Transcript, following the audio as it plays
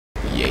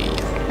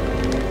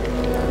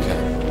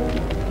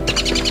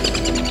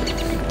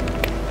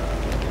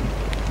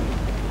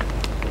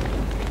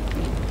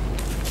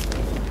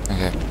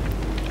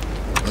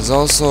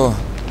There's also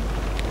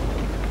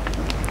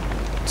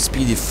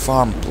speedy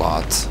farm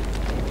plot,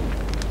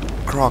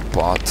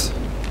 crockpot,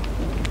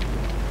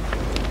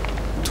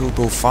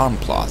 turbo farm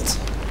plot.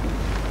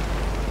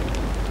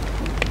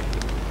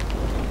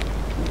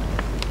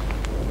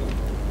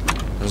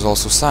 There's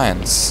also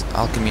science,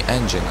 alchemy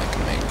engine I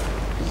can make.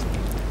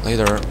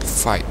 Later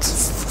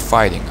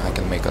fighting I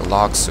can make a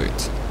log suit,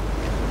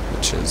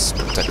 which is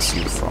protects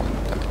you from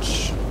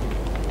damage.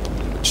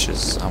 Which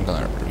is I'm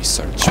gonna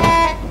research.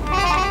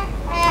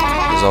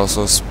 There's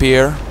also a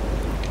spear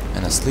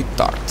and a sleep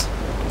dart,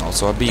 and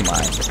also a bee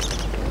mine.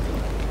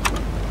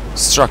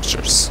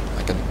 Structures.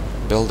 I can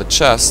build a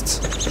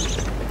chest.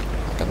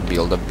 I can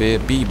build a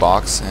bee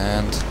box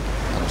and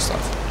other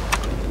stuff.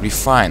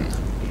 Refine.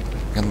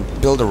 I can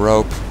build a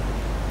rope,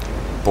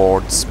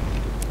 boards,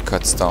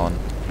 cut stone,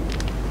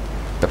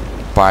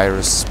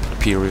 papyrus.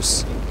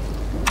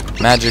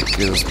 Magic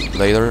is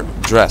later.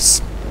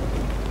 Dress.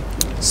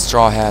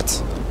 Straw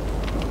hat.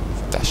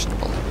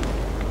 Fashionable.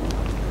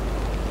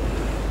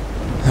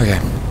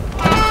 Okay.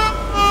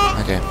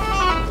 Okay.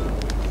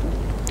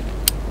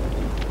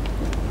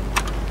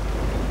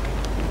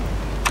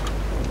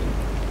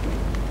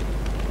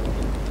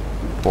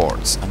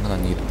 Boards. I'm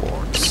gonna need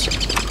boards.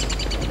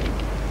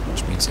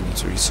 Which means I need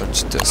to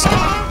research this.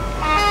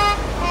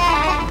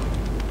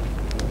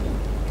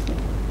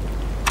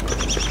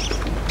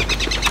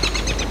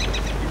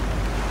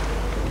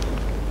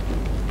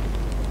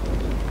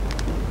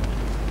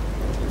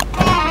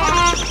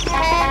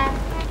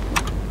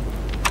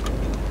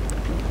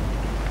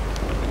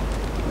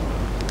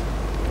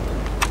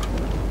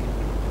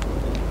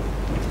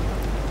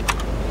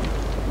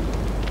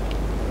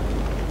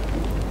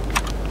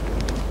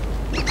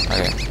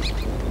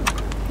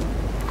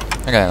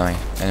 Okay,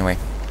 anyway.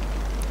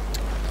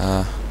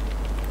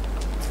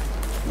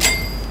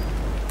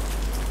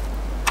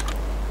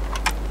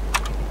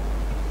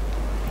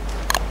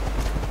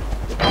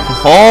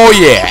 Oh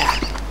yeah!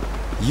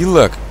 You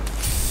look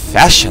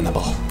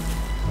fashionable.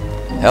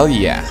 Hell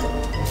yeah.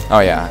 Oh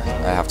yeah,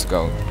 I have to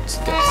go to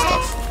get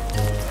stuff.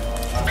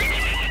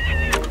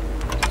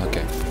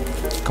 Okay.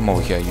 Come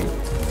over here, you.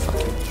 Fuck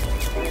you.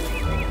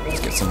 Let's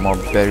get some more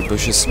berry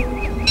bushes.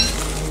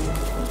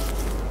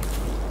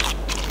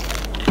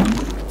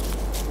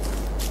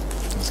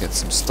 Get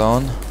some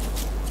stone.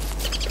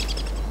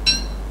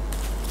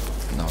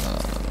 No.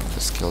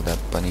 Just kill that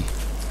bunny.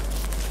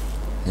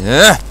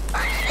 Yeah.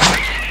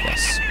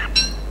 Yes.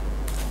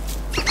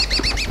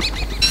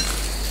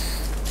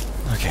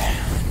 Okay.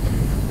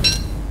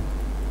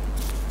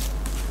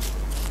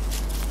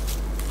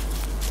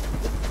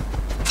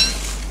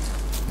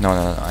 No.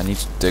 I need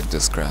to dig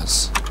this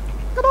grass.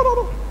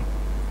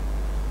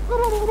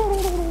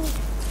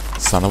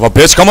 Son of a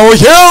bitch! Come over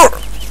here!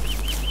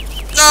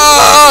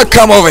 Ah!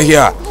 Come over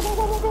here!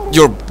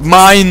 You're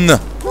mine!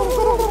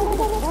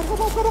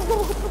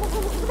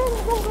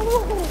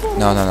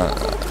 No.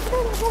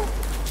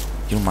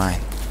 You're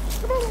mine.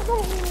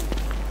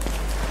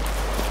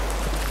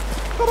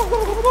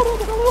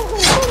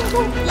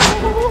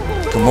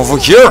 Come over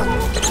here!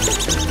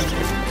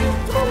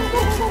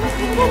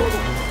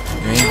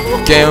 You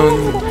ain't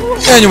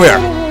going anywhere!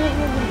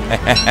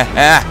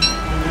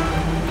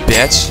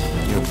 Bitch,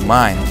 you're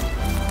mine.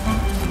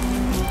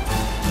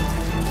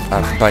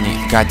 Bunny,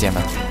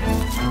 goddammit.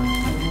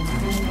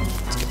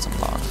 Let's get some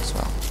logs as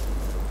well.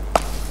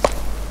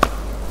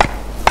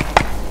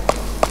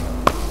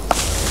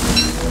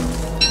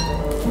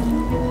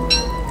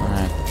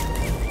 Alright.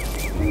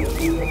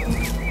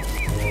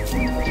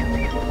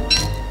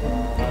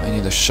 I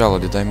need a shovel.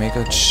 Did I make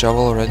a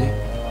shovel already?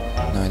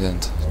 No, I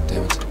didn't.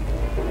 Damn it.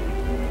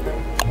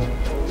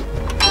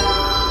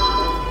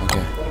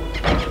 Okay.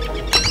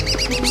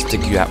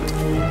 Stick you out.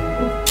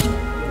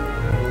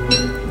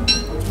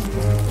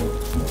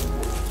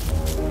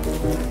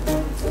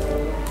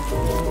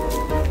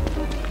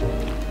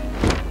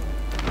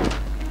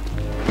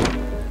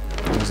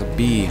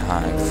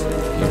 Beehive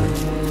here.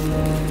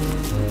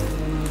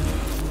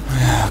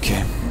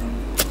 Okay.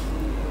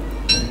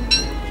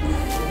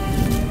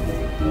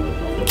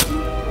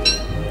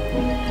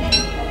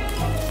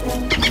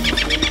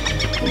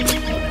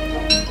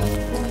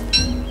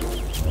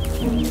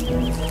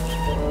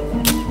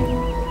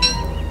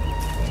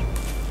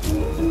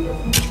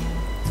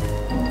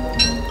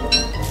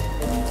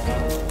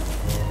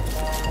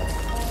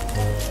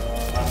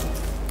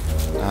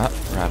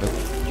 Rabbit,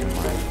 you're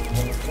mine.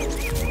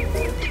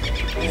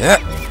 Yeah.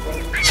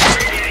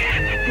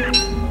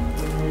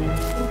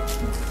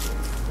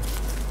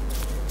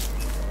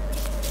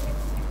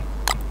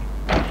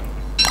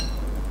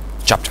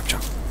 Chop.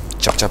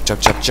 Chop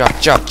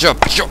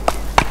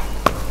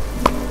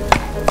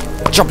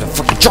the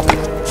fucking chop.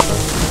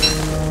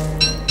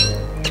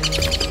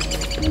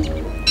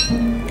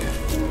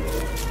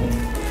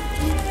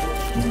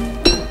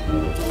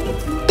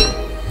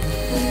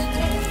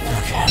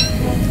 Okay.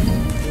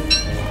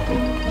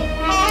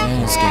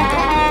 And it's getting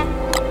dark.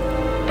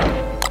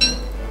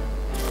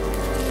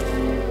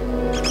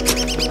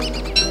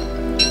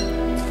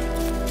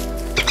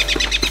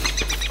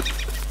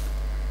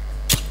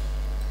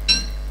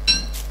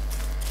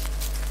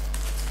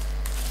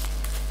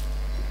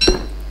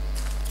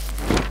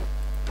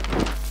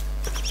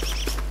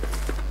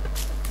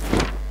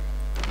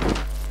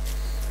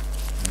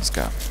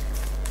 go.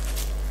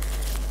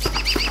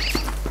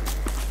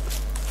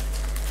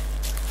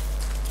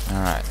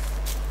 Alright.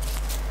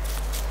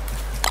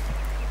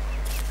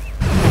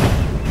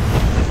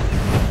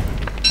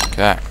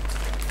 Okay.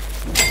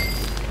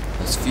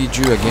 Let's feed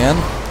you again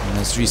and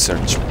let's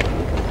research.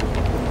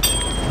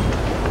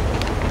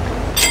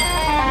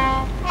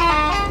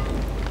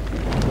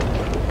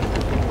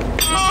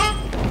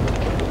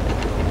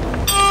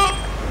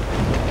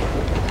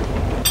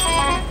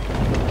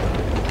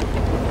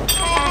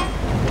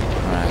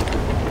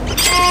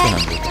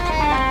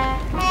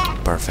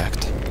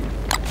 Perfect.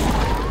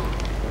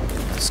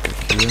 Let's go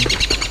here.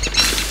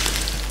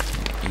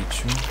 Eat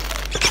you.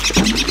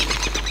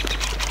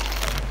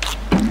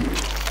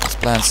 Let's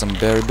plant some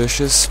berry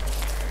bushes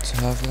to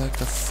have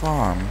like a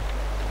farm,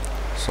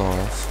 sort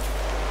of.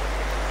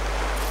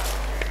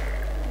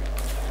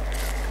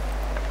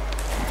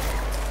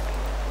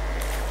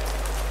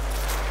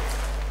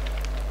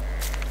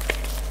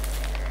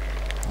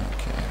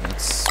 Okay,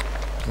 let's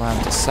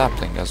plant a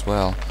sapling as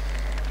well,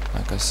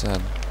 like I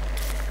said.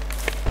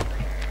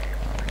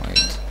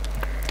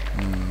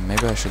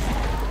 Maybe I should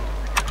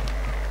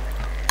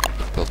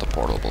build a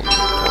portable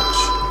torch.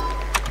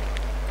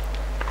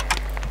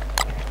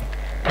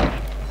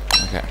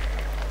 Okay.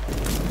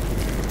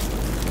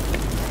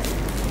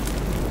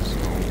 So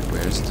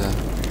where's the?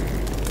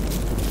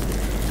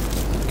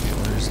 Okay,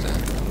 where's the?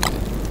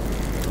 Okay.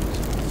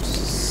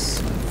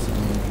 Something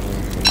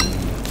will be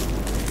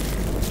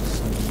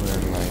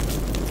somewhere like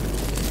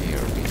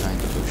here behind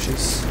the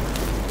bushes.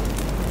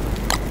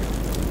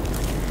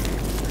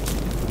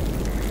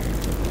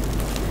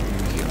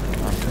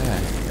 Okay,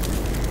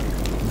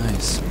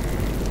 nice.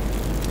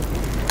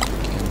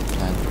 Can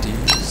plant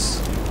these.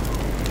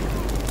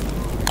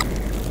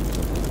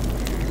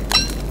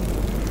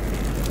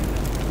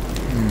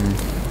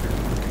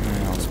 What can I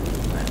else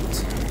plant?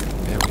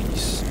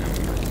 Berries. No,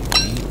 I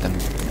can eat them.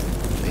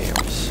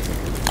 Berries.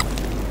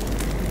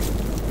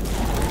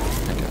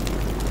 Okay.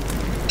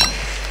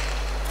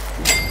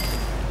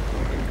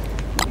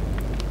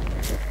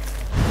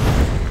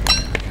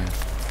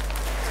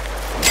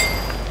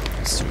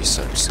 Let's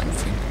research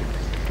something.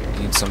 I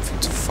need something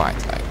to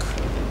fight like.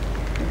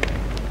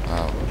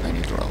 Oh, I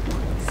need rope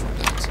for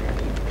that.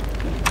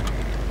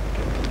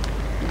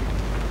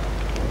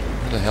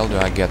 Where the hell do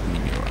I get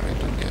manure? I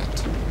don't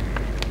get.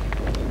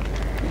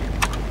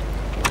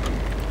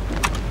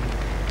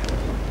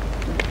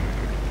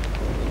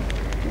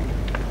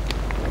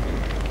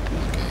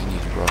 Okay, I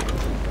need rope.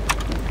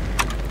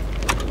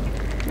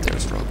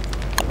 There's rope.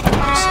 I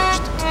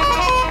researched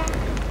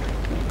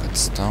it. Got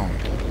stone.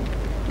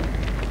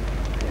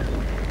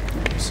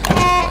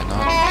 Why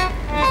not?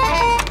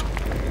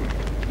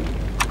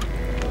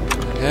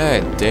 Okay,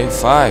 day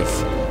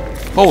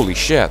 5. Holy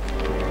shit! I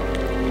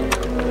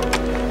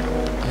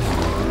have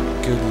like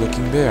a good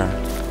looking bear. I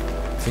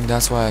think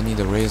that's why I need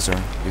a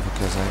razor,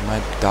 because I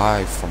might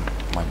die from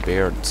my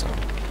beard, so...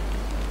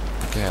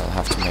 Okay, I'll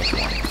have to make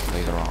one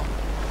later on.